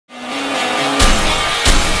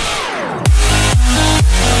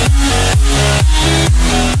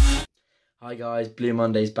Hi guys, Blu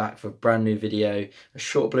Mondays back for a brand new video. A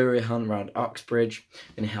short Blu-ray hunt around Uxbridge.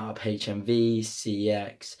 Gonna hit up HMV,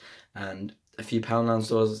 CEX, and a few Poundland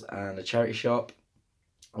stores and a charity shop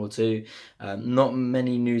or two. Not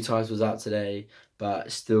many new titles out today,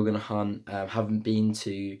 but still gonna hunt. Haven't been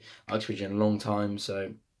to Uxbridge in a long time,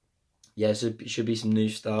 so yeah, so it should be some new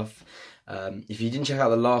stuff. If you didn't check out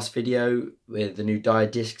the last video with the new Dire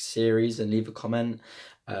Disc series, and leave a comment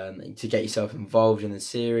to get yourself involved in the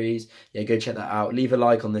series, yeah, go check that out. Leave a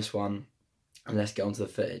like on this one, and let's get on to the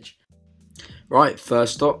footage. Right,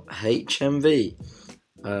 first stop, HMV.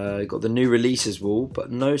 Got the new releases wall,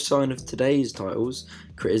 but no sign of today's titles.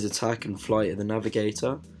 Critters Attack and Flight of the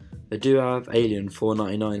Navigator. They do have Alien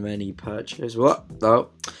 $4.99 many purchase. What?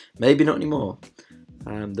 Oh, maybe not anymore.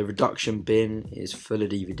 The reduction bin is full of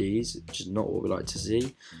DVDs, which is not what we like to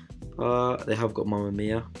see. But they have got Mamma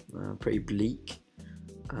Mia, pretty bleak.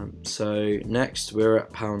 So next we're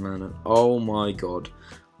at Poundland, and oh my god,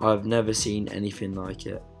 I've never seen anything like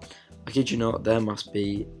it. I kid you not, there must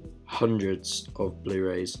be hundreds of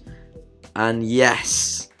Blu-rays. And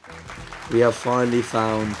yes, we have finally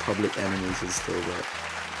found Public Enemies in Steelbook.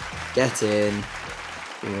 Get in.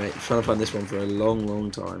 Anyway, I'm trying to find this one for a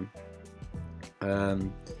long time.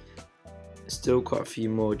 Still quite a few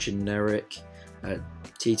more generic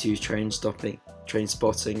T2's train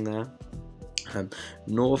spotting there.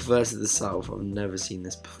 North versus the South, I've never seen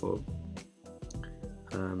this before.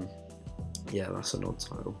 Yeah, that's an odd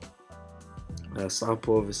title.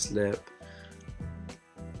 Southpaw of a Slip.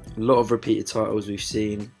 A lot of repeated titles we've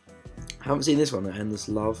seen. Haven't seen this one, Endless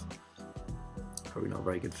Love. Probably not a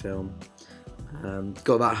very good film.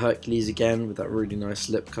 Got that Hercules again with that really nice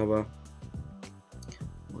slip cover.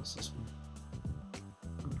 What's this one?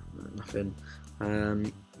 No, nothing.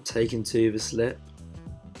 Taken to the Slip.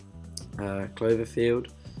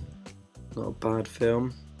 Cloverfield, not a bad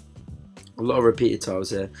film. A lot of repeated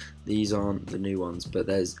titles here. These aren't the new ones, but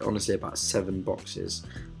there's honestly about 7 boxes,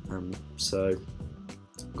 so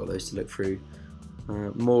got those to look through.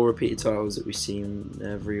 More repeated titles that we've seen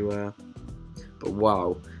everywhere. But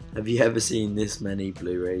wow, have you ever seen this many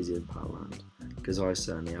Blu-rays in Poundland? Because I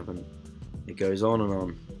certainly haven't. It goes on and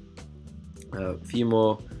on. A few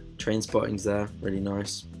more train spottings there, really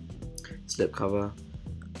nice. Slipcover.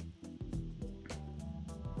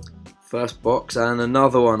 First box, and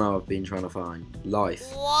another one I've been trying to find.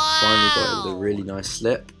 Life. Wow. Finally got it with a really nice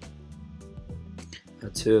slip.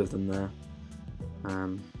 2 of them there.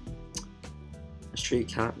 A street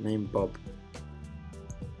cat named Bob.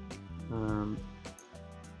 Got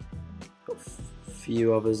a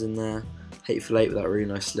few others in there. Hateful Eight with that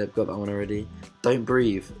really nice slip. Got that one already. Don't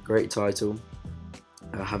Breathe. Great title.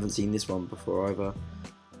 I haven't seen this one before either.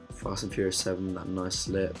 Fast and Furious 7. That nice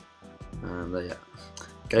slip. Yeah.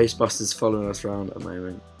 Ghostbusters following us around at the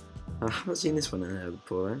moment. I haven't seen this one in there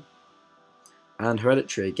before though. And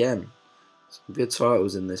Hereditary again. Some good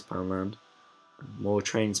titles in this Poundland. More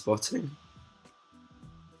train spotting.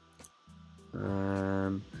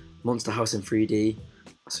 Monster House in 3D.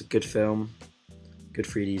 That's a good film. Good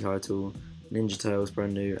 3D title. Ninja Turtles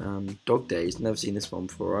brand new. And Dog Days. Never seen this one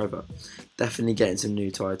before either. Definitely getting some new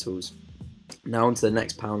titles. Now on to the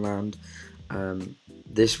next Poundland.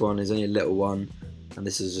 This one is only a little one. And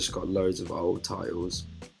this has just got loads of old titles.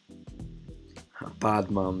 Bad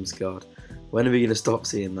Mums, God. When are we going to stop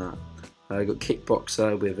seeing that? I got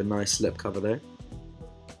Kickboxer with a nice slip cover there.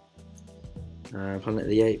 Planet of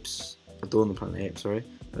the Apes. Dawn of the Planet of the Apes, sorry.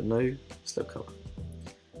 But no slip cover.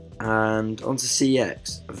 And onto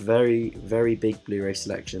CEX. A very big Blu-ray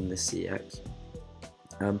selection, this CEX.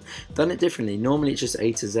 Done it differently. Normally it's just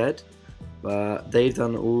A to Z. But they've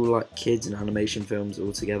done all like kids and animation films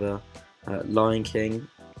all together. Lion King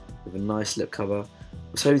with a nice slipcover. I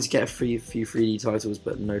was hoping to get a few 3D titles,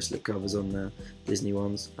 but no slipcovers on the Disney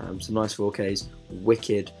ones. Some nice 4Ks.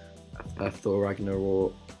 Wicked, Thor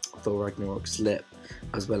Ragnarok slip,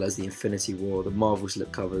 as well as the Infinity War. The Marvel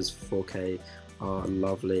slipcovers 4K are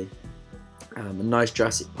lovely. A nice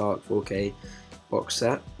Jurassic Park 4K box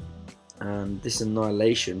set, and this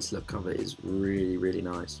Annihilation slipcover is really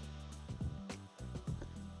nice.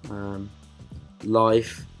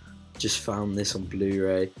 Life. Just found this on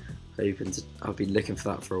Blu-ray. I've been looking for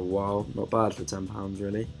that for a while. Not bad for £10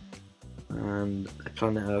 really. And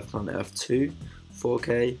Planet Earth 2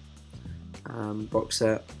 4K box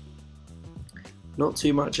set. Not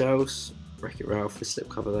too much else. Wreck-It Ralph with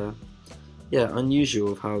slipcover there. Yeah,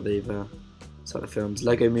 unusual of how they've set the films.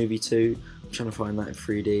 Lego Movie 2. I'm trying to find that in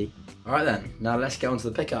 3D. Alright then, now let's get on to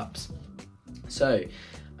the pickups. So,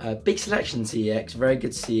 big selection CEX, very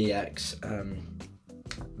good CEX.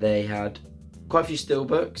 They had quite a few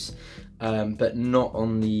steelbooks, but not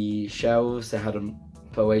on the shelves. They had them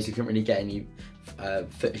put away, so you couldn't really get any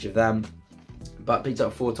footage of them. But picked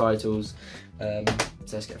up 4 titles, so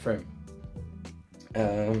let's get through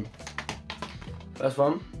them. First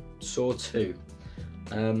one, Saw 2.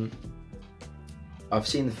 I've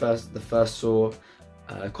seen the first Saw.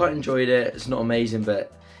 Quite enjoyed it. It's not amazing,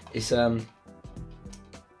 but it's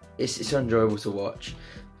enjoyable to watch.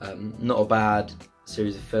 Not a bad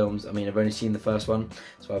series of films. I mean, I've only seen the first one,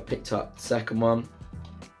 so I picked up the second one.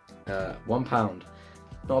 £1,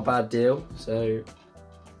 not a bad deal. So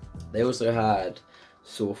they also had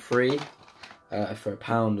Saw 3 for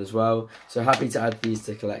 £1 as well. So happy to add these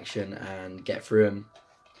to the collection and get through them.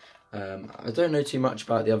 I don't know too much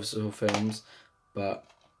about the other Saw films, but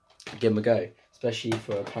give them a go, especially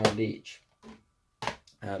for £1 each.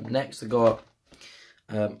 Next I got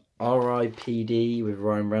R.I.P.D. with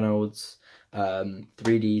Ryan Reynolds,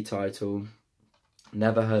 3D title.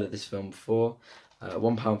 Never heard of this film before.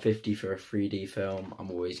 £1.50 for a 3D film.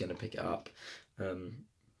 I'm always going to pick it up.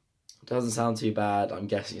 Doesn't sound too bad. I'm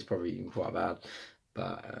guessing it's probably even quite bad,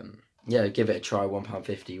 but yeah, give it a try.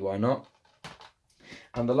 £1.50, why not?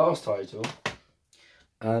 And the last title,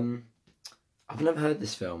 I've never heard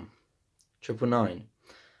this film,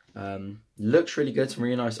 999. Looks really good, some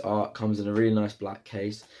really nice art, comes in a really nice black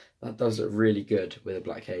case. That does look really good with a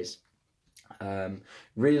black case.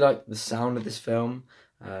 Really like the sound of this film.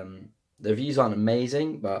 The reviews aren't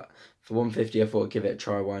amazing, but for £1.50 I thought I'd give it a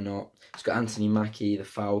try, why not? It's got Anthony Mackie, the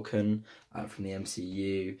Falcon, from the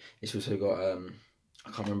MCU. It's also got, I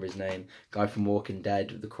can't remember his name, guy from Walking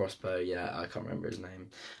Dead with the crossbow, yeah, I can't remember his name.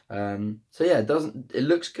 So yeah, it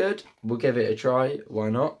looks good, we'll give it a try, why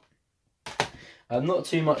not? Not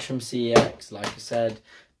too much from CEX, like I said,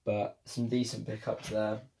 but some decent pickups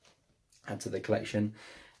there, add to the collection.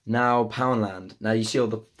 Now, Poundland. Now, you see,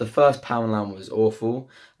 the first Poundland was awful.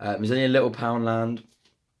 It was only a little Poundland,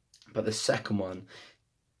 but the second one,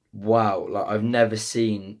 wow, like I've never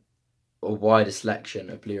seen a wider selection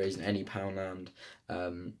of Blu-rays in any Poundland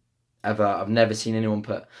ever. I've never seen anyone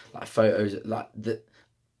put like photos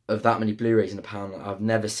of that many Blu-rays in a Poundland. I've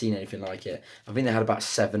never seen anything like it. I think they had about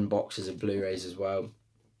 7 boxes of Blu-rays as well.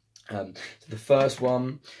 So the first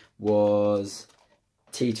one was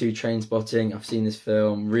T2 Trainspotting. I've seen this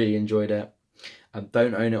film, really enjoyed it. I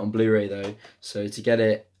don't own it on Blu-ray though, so to get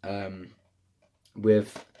it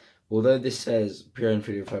although this says pre-owned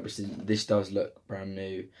fully refurbished, this does look brand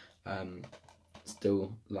new.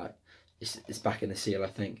 Still, like, it's back in the seal, I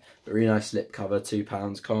think. But really nice slip cover,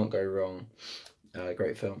 £2, can't go wrong.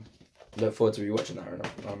 Great film. Look forward to rewatching that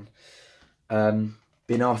another one.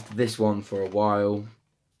 Been after this one for a while.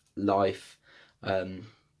 Life,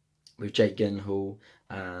 with Jake Gyllenhaal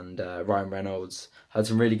and Ryan Reynolds. Heard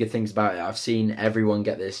some really good things about it. I've seen everyone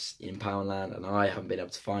get this in Poundland and I haven't been able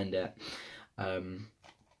to find it.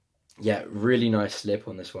 Yeah, really nice slip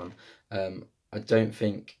on this one. I don't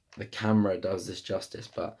think the camera does this justice,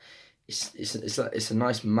 but it's a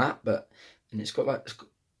nice matte, and it's got like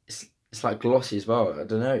it's like glossy as well. I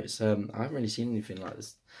don't know. I haven't really seen anything like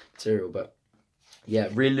this material, but yeah,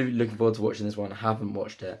 really looking forward to watching this one. I haven't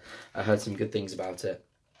watched it. I heard some good things about it.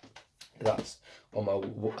 That's on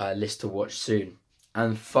my list to watch soon.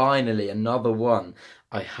 And finally, another one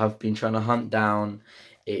I have been trying to hunt down.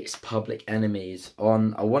 It's Public Enemies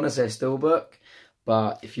on, I want to say a steelbook,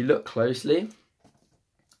 but if you look closely,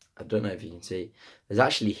 I don't know if you can see, there's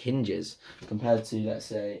actually hinges compared to, let's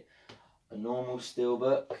say, a normal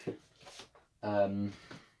steelbook. It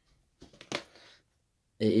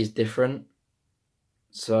is different.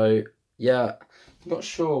 So yeah, not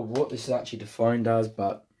sure what this is actually defined as,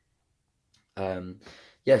 but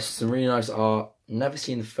yes, some really nice art. Never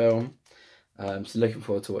seen the film, so looking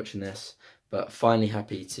forward to watching this, but finally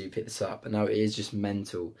happy to pick this up. And now it is just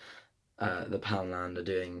mental. The Poundland are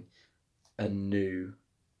doing a new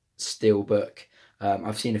steelbook.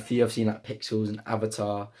 I've seen a few. I've seen like Pixels and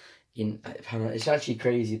Avatar in Poundland. It's actually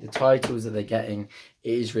crazy. The titles that they're getting,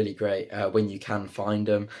 it is really great when you can find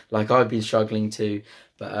them. Like I've been struggling to,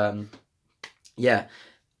 but yeah,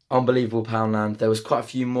 unbelievable Poundland. There was quite a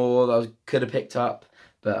few more that I could have picked up,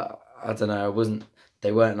 but I don't know.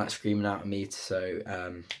 They weren't like screaming out at me. So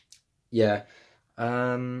yeah.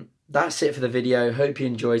 That's it for the video. Hope you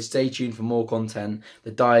enjoyed. Stay tuned for more content.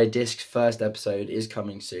 The Dire Discs first episode is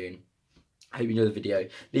coming soon. Hope you enjoyed the video.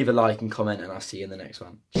 Leave a like and comment, and I'll see you in the next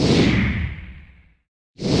one.